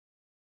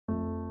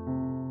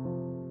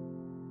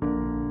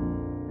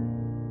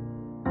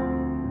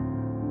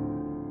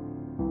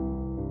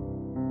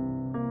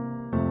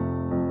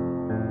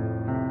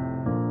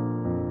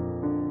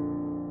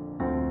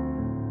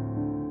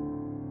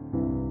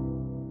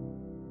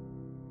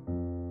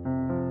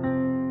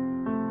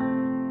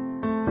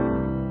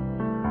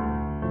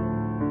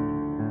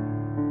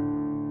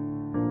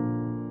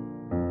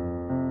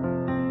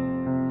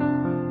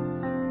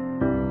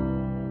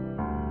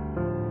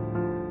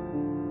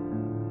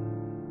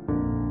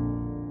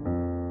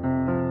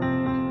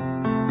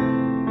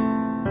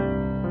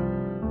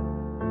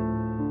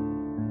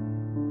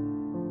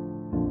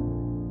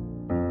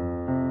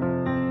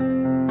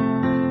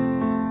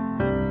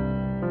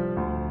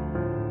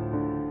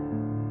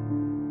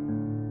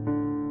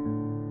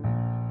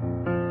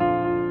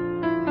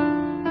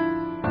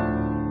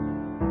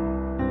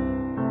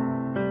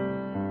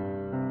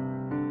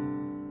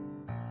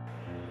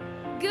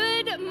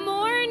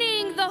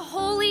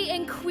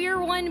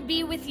everyone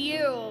be with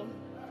you.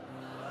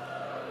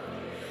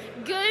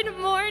 Good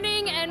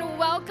morning and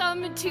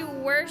welcome to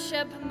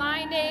worship.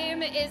 My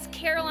name is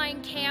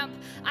Caroline Camp.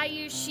 I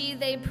use she,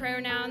 they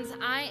pronouns.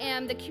 I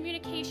am the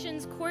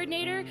communications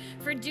coordinator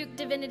for Duke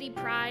Divinity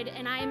Pride,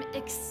 and I am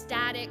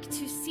ecstatic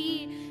to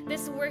see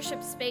this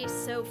worship space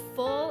so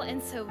full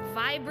and so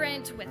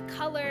vibrant with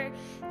color.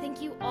 Thank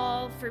you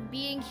all for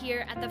being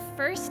here at the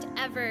first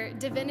ever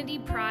Divinity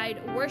Pride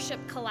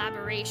worship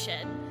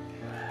collaboration.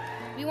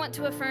 We want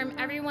to affirm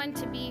everyone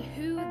to be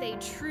who they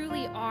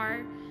truly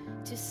are,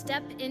 to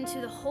step into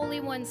the Holy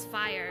One's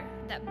fire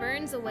that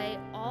burns away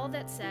all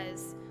that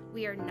says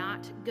we are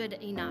not good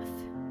enough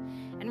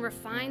and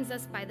refines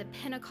us by the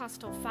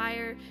Pentecostal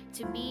fire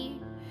to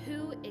be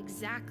who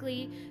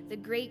exactly the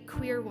great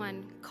queer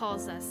one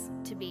calls us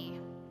to be.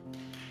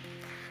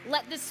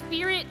 Let the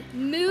Spirit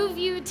move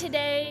you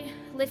today.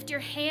 Lift your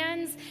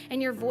hands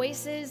and your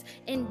voices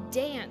and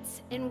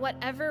dance in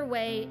whatever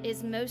way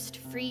is most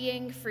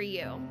freeing for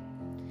you.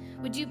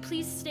 Would you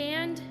please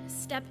stand,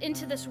 step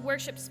into this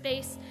worship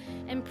space,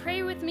 and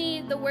pray with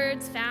me the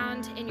words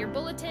found in your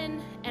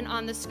bulletin and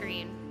on the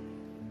screen.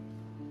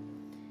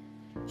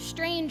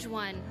 Strange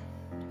one,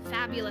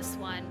 fabulous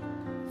one,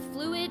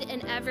 fluid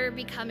and ever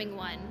becoming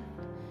one,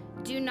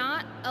 do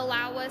not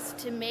allow us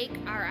to make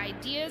our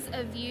ideas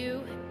of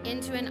you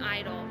into an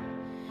idol.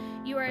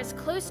 You are as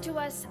close to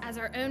us as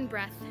our own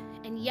breath,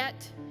 and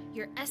yet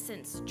your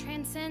essence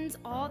transcends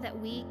all that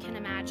we can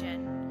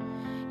imagine.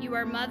 You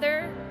are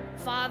mother,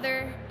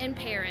 father, and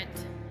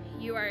parent.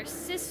 You are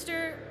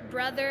sister,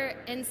 brother,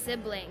 and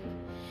sibling.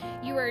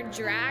 You are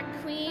drag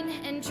queen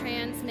and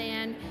trans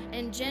man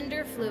and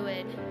gender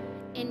fluid,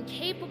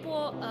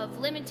 incapable of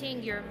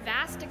limiting your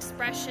vast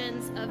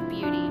expressions of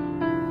beauty.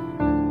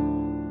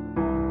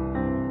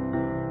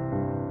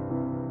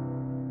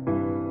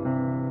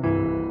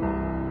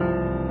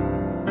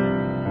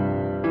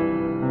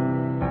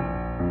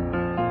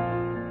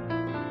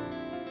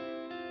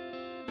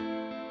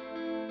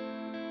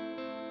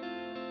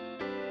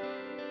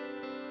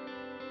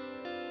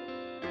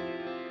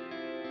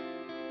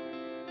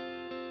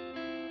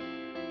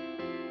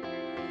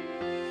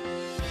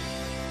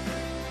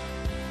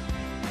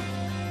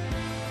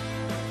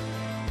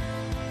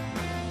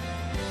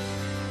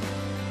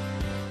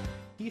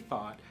 He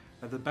thought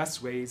that the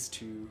best ways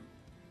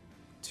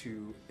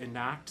to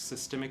enact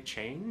systemic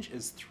change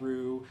is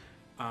through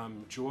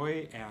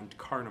joy and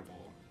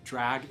carnival.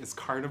 Drag is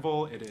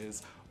carnival. It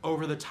is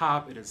over the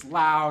top, it is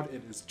loud,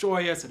 it is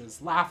joyous, it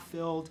is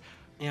laugh-filled,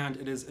 and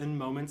it is in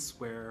moments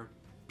where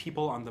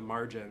people on the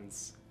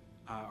margins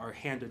are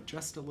handed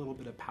just a little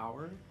bit of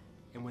power,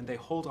 and when they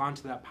hold on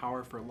to that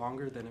power for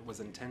longer than it was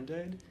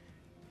intended,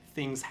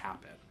 things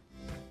happen.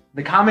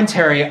 The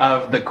commentary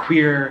of the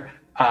queer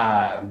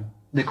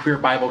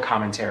Bible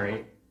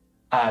commentary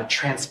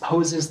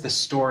transposes the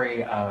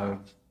story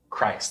of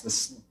Christ.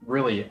 This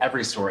really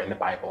every story in the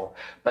Bible,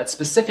 but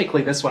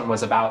specifically this one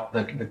was about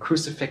the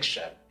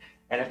crucifixion,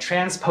 and it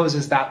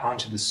transposes that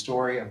onto the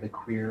story of the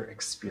queer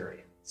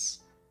experience.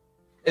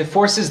 It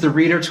forces the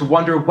reader to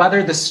wonder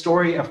whether the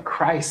story of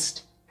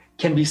Christ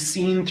can be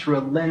seen through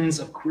a lens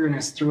of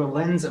queerness, through a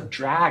lens of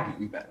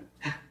drag even.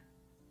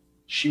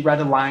 She read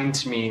a line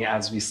to me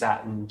as we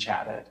sat and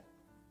chatted.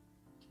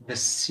 The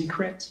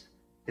secret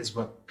is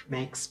what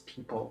makes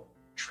people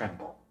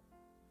tremble.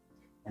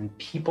 And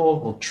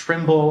people will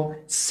tremble,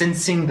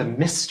 sensing the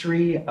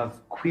mystery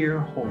of queer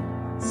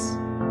wholeness.